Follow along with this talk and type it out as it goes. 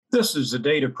This is the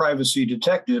Data Privacy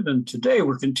Detective, and today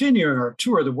we're continuing our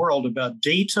tour of the world about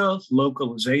data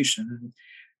localization.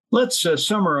 Let's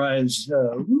summarize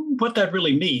what that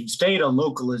really means. Data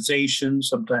localization,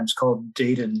 sometimes called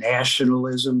data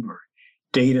nationalism or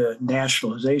data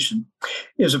nationalization,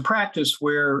 is a practice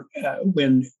where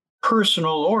when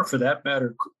personal or, for that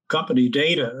matter, company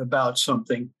data about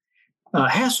something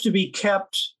has to be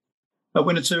kept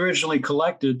when it's originally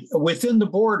collected within the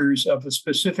borders of a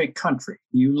specific country.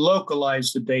 You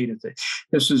localize the data.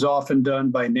 This is often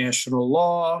done by national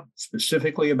law,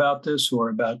 specifically about this, or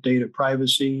about data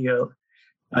privacy,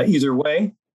 either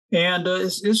way. And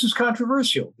this is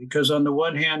controversial because on the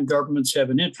one hand, governments have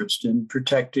an interest in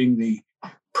protecting the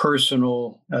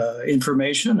personal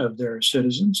information of their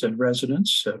citizens and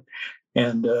residents,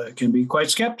 and can be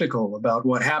quite skeptical about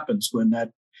what happens when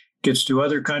that gets to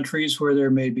other countries where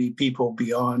there may be people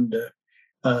beyond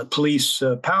police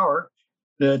power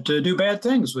that do bad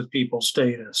things with people's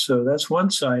data. So that's one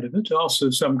side of it.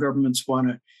 Also, some governments want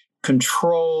to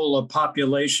control a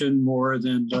population more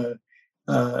than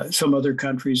some other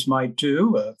countries might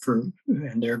do for,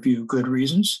 in their view, good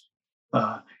reasons.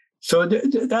 So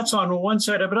that's on one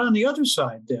side of it. On the other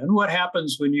side, then, what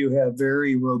happens when you have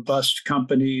very robust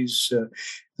companies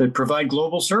that provide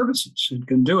global services and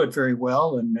can do it very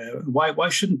well? And why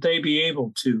shouldn't they be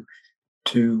able to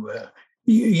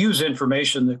use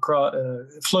information that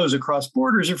flows across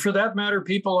borders, or for that matter,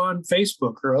 people on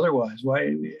Facebook or otherwise?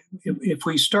 Why, if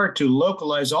we start to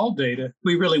localize all data,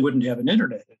 we really wouldn't have an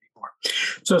internet anymore.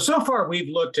 So far, we've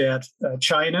looked at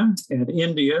China and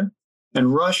India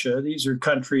and Russia. These are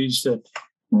countries that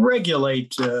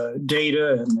regulate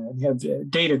data and have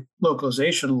data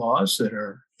localization laws that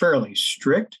are fairly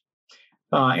strict.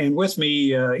 And with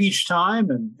me each time,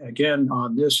 and again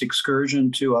on this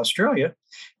excursion to Australia,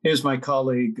 is my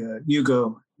colleague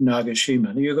Yugo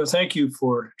Nagashima. Yugo, thank you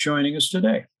for joining us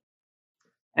today.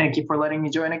 Thank you for letting me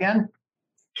join again.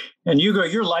 And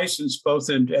Yugo, you're licensed both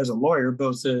as a lawyer,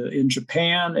 both in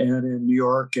Japan and in New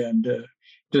York and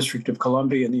District of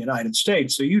Columbia in the United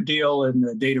States. So you deal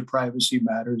in data privacy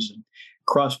matters and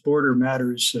cross-border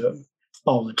matters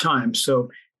all the time. So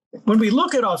when we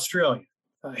look at Australia,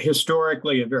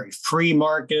 historically a very free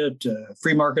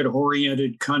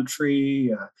market-oriented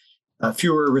country,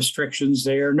 fewer restrictions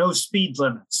there, no speed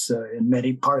limits in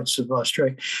many parts of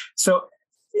Australia. So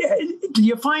do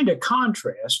you find a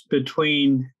contrast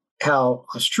between how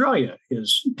Australia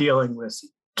is dealing with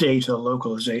data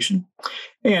localization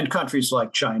and countries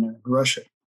like China and Russia?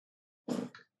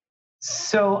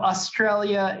 So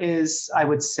Australia is, I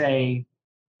would say,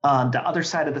 on the other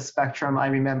side of the spectrum. I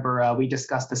remember we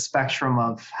discussed the spectrum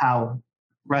of how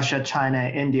Russia,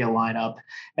 China, India line up.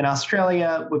 And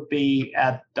Australia would be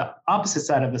at the opposite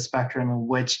side of the spectrum, in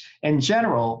which, in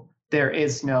general, there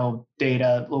is no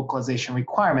data localization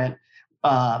requirement.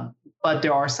 But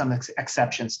there are some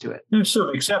exceptions to it. There's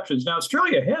some exceptions. Now,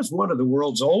 Australia has one of the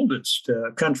world's oldest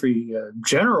country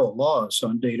general laws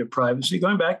on data privacy,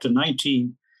 going back to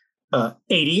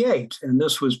 1988. And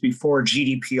this was before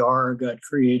GDPR got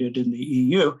created in the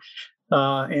EU.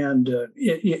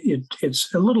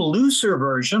 It's a little looser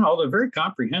version, although very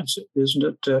comprehensive, isn't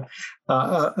it,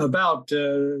 about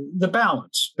the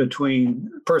balance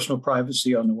between personal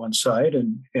privacy on the one side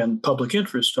and public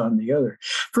interest on the other.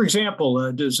 For example,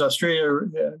 does Australia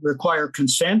require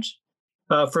consent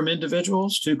from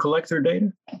individuals to collect their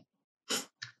data?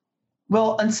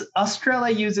 Well,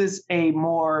 Australia uses a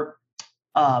more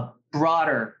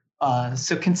broader,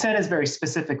 so consent is very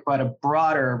specific, but a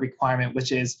broader requirement,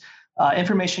 which is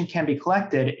information can be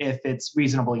collected if it's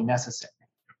reasonably necessary.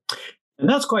 And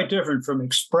that's quite different from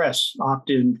express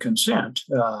opt-in consent,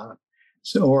 or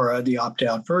the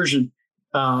opt-out version,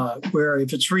 where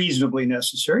if it's reasonably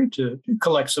necessary to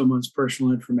collect someone's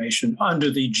personal information under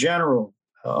the general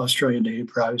Australian data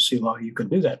privacy law, you can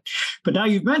do that. But now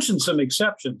you've mentioned some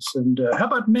exceptions. And how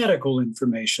about medical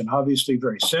information? Obviously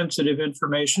very sensitive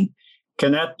information.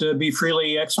 Can that be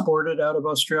freely exported out of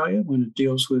Australia when it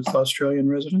deals with Australian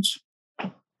residents?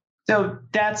 So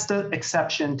that's the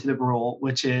exception to the rule,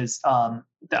 which is the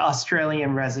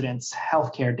Australian residents'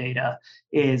 healthcare data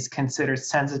is considered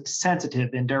sensitive,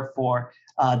 and therefore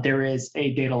there is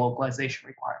a data localization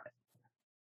requirement.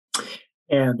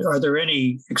 And are there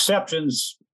any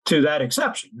exceptions to that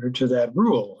exception or to that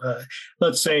rule?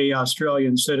 Let's say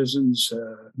Australian citizens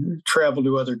travel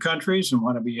to other countries and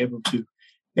want to be able to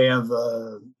have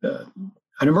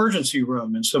an emergency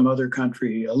room in some other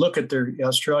country, look at their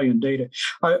Australian data.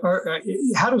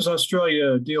 How does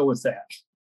Australia deal with that?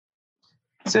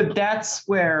 So that's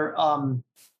where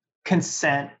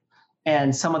consent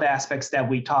and some of the aspects that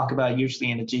we talk about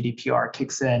usually in the GDPR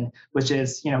kicks in, which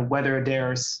is, whether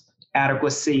there's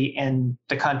adequacy in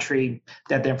the country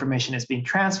that the information is being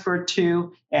transferred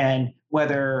to, and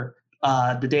whether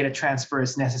the data transfer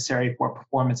is necessary for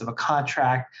performance of a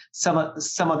contract. Some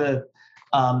of the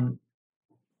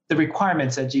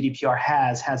requirements that GDPR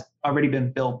has already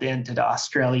been built into the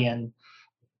Australian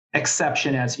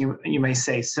exception, as you may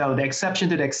say. So the exception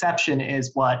to the exception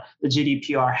is what the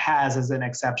GDPR has as an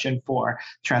exception for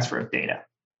transfer of data.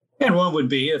 And one would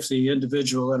be if the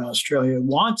individual in Australia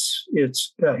wants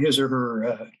his or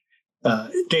her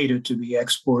data to be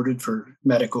exported for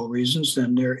medical reasons,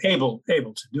 then they're able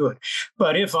to do it.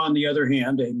 But if, on the other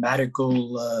hand, a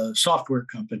medical software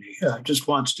company just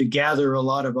wants to gather a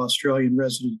lot of Australian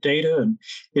resident data and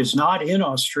is not in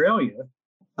Australia,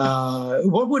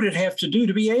 what would it have to do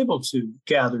to be able to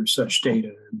gather such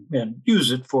data and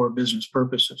use it for business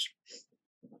purposes?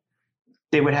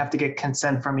 They would have to get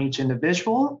consent from each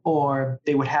individual, or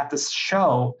they would have to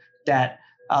show that,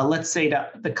 let's say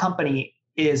that the company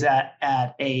is at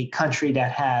a country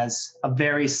that has a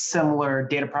very similar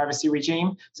data privacy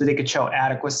regime, so they could show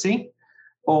adequacy,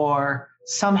 or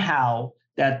somehow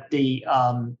that the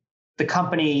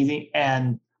company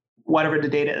and whatever the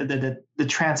data, the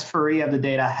transferee of the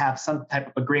data have some type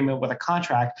of agreement with a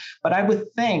contract. But I would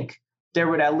think there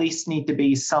would at least need to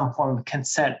be some form of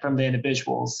consent from the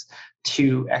individuals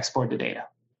to export the data.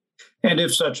 And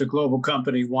if such a global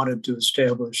company wanted to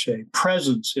establish a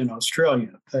presence in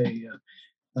Australia,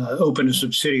 open a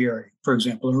subsidiary, for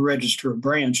example, or register a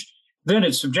branch, then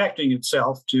it's subjecting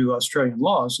itself to Australian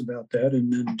laws about that.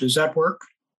 And then does that work?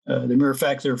 The mere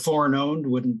fact they're foreign owned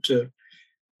wouldn't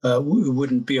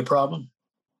be a problem?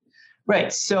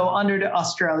 Right. So under the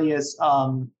Australia's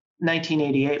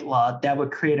 1988 law, that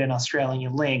would create an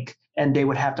Australian link, and they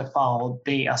would have to follow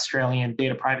the Australian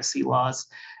data privacy laws.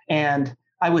 And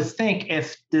I would think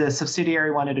if the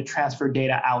subsidiary wanted to transfer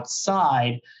data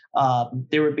outside,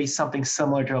 there would be something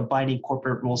similar to a binding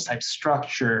corporate rules type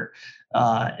structure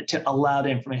to allow the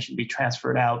information to be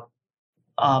transferred out.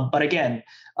 But again,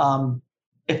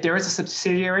 if there is a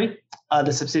subsidiary,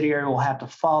 the subsidiary will have to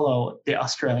follow the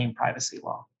Australian privacy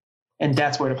law. And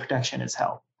that's where the protection is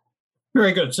held.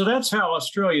 Very good. So that's how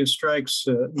Australia strikes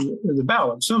the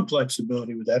balance, some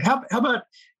flexibility with that. How about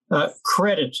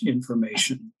credit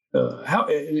information? How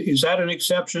is that an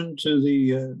exception to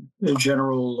the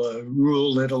general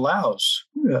rule that allows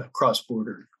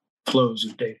cross-border flows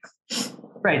of data?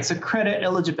 Right. So credit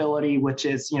eligibility, which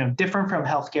is different from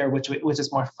healthcare, which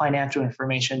is more financial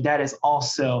information, that is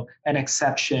also an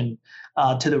exception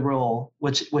to the rule,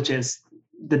 which is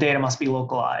the data must be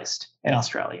localized in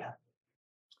Australia.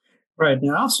 Right.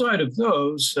 Now, outside of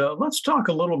those, let's talk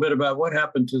a little bit about what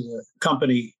happened to the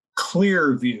company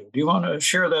Clearview. Do you want to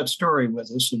share that story with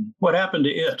us and what happened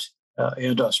to it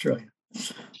in Australia?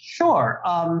 Sure.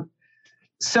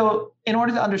 So in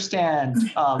order to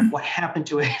understand what happened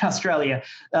to it in Australia,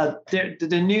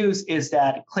 the news is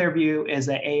that Clearview is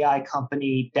an AI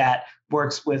company that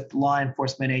works with law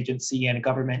enforcement agency and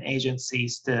government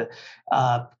agencies to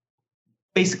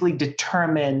basically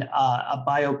determine a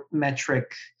biometric,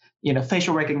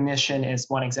 facial recognition is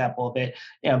one example of it,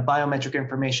 biometric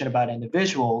information about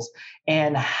individuals,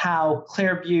 and how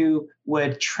Clearview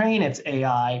would train its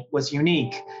AI was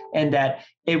unique in that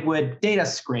it would data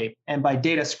scrape. And by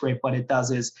data scrape, what it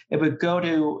does is it would go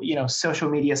to, social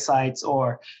media sites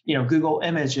or, Google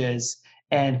Images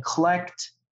and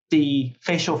collect the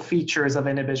facial features of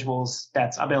individuals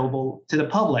that's available to the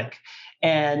public.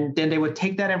 And then they would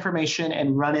take that information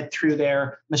and run it through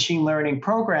their machine learning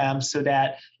program so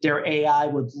that their AI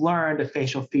would learn the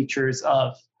facial features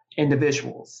of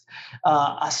individuals.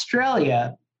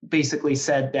 Australia basically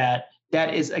said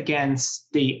that is against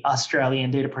the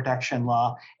Australian data protection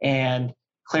law, and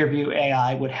Clearview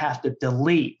AI would have to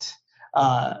delete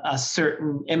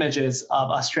certain images of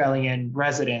Australian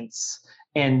residents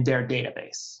in their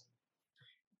database.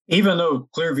 Even though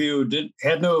Clearview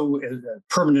had no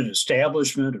permanent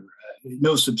establishment or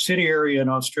no subsidiary in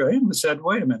Australia, we said,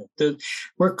 wait a minute,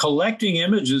 we're collecting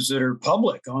images that are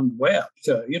public on the web.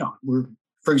 We're,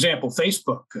 for example,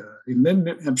 Facebook.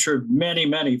 I'm sure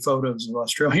many photos of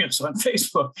Australians on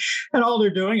Facebook. And all they're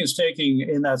doing is taking,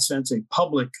 in that sense, a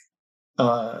public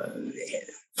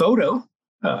photo,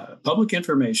 public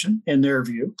information, in their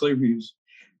view, Clearview's,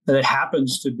 that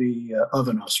happens to be of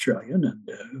an Australian, and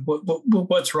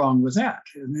what's wrong with that?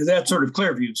 That's sort of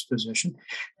Clearview's position.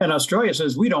 And Australia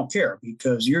says, we don't care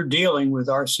because you're dealing with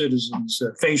our citizens'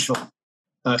 facial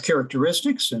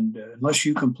characteristics, and unless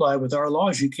you comply with our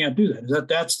laws, you can't do that.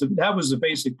 That was the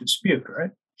basic dispute, right?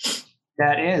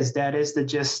 That is the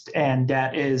gist, and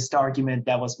that is the argument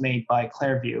that was made by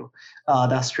Clearview. The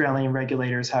Australian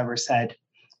regulators, however, said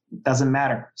doesn't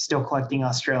matter, still collecting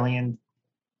Australian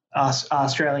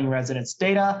residents'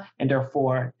 data, and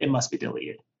therefore it must be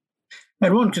deleted.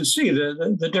 And one can see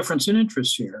the difference in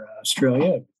interests here.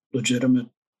 Australia, legitimate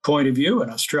point of view, an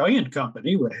Australian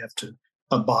company would have to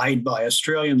abide by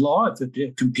Australian law if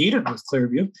it competed with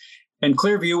Clearview. And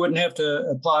Clearview wouldn't have to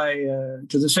apply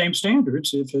to the same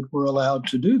standards if it were allowed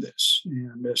to do this.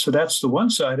 And so that's the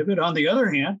one side of it. On the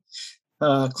other hand,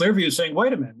 Clearview is saying,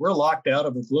 wait a minute, we're locked out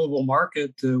of a global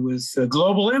market with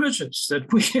global images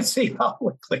that we can see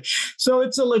publicly. So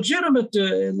it's a legitimate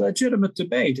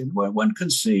debate, and one can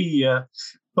see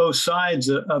both sides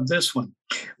of this one.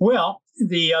 Well,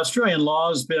 the Australian law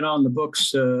has been on the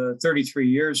books 33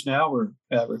 years now. We're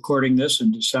recording this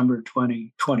in December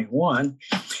 2021.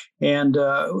 And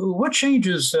what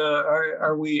changes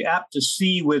are we apt to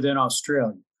see within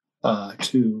Australia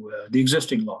to the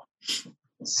existing law?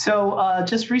 So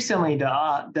just recently,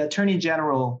 the Attorney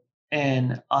General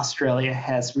in Australia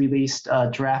has released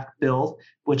a draft bill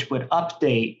which would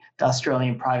update the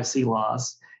Australian privacy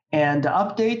laws. And the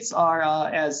updates are,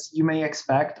 as you may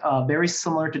expect, very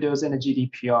similar to those in the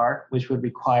GDPR, which would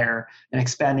require an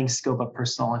expanding scope of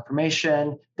personal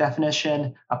information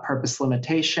definition, a purpose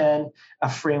limitation, a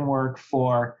framework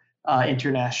for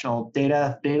international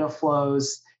data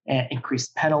flows, and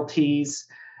increased penalties,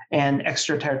 and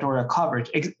extraterritorial coverage.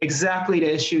 Exactly the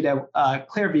issue that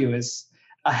Clearview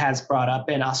has brought up,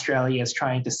 and Australia is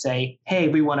trying to say, hey,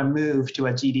 we want to move to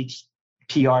a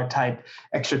GDPR type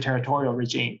extraterritorial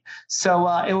regime. So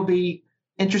it will be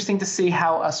interesting to see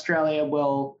how Australia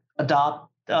will adopt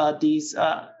these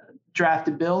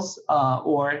drafted bills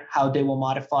or how they will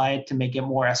modify it to make it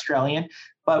more Australian.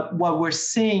 But what we're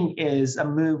seeing is a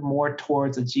move more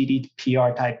towards a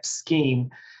GDPR type scheme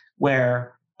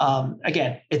where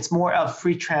again, it's more of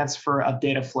free transfer of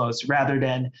data flows rather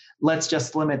than let's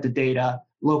just limit the data,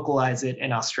 localize it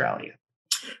in Australia.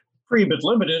 Free but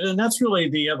limited, and that's really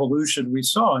the evolution we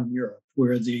saw in Europe,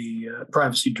 where the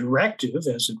privacy directive,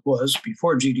 as it was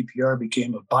before GDPR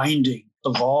became a binding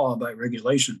law by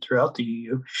regulation throughout the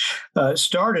EU,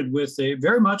 started with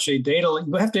very much a data.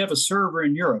 You have to have a server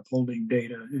in Europe holding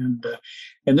data, and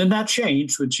then that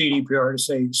changed with GDPR to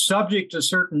say subject to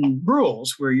certain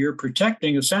rules where you're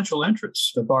protecting essential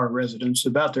interests of our residents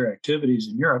about their activities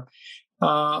in Europe.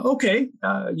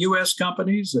 U.S.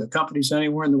 companies, companies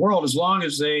anywhere in the world, as long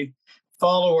as they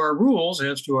follow our rules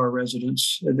as to our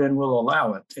residents, then we'll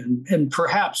allow it. And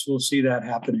perhaps we'll see that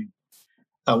happening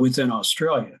within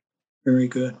Australia. Very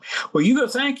good. Well, Hugo,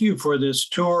 thank you for this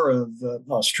tour of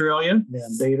Australia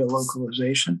and data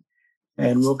localization.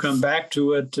 And we'll come back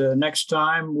to it next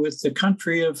time with the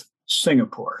country of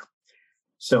Singapore.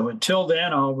 So until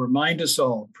then, I'll remind us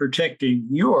all, protecting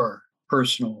your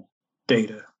personal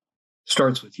data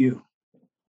starts with you.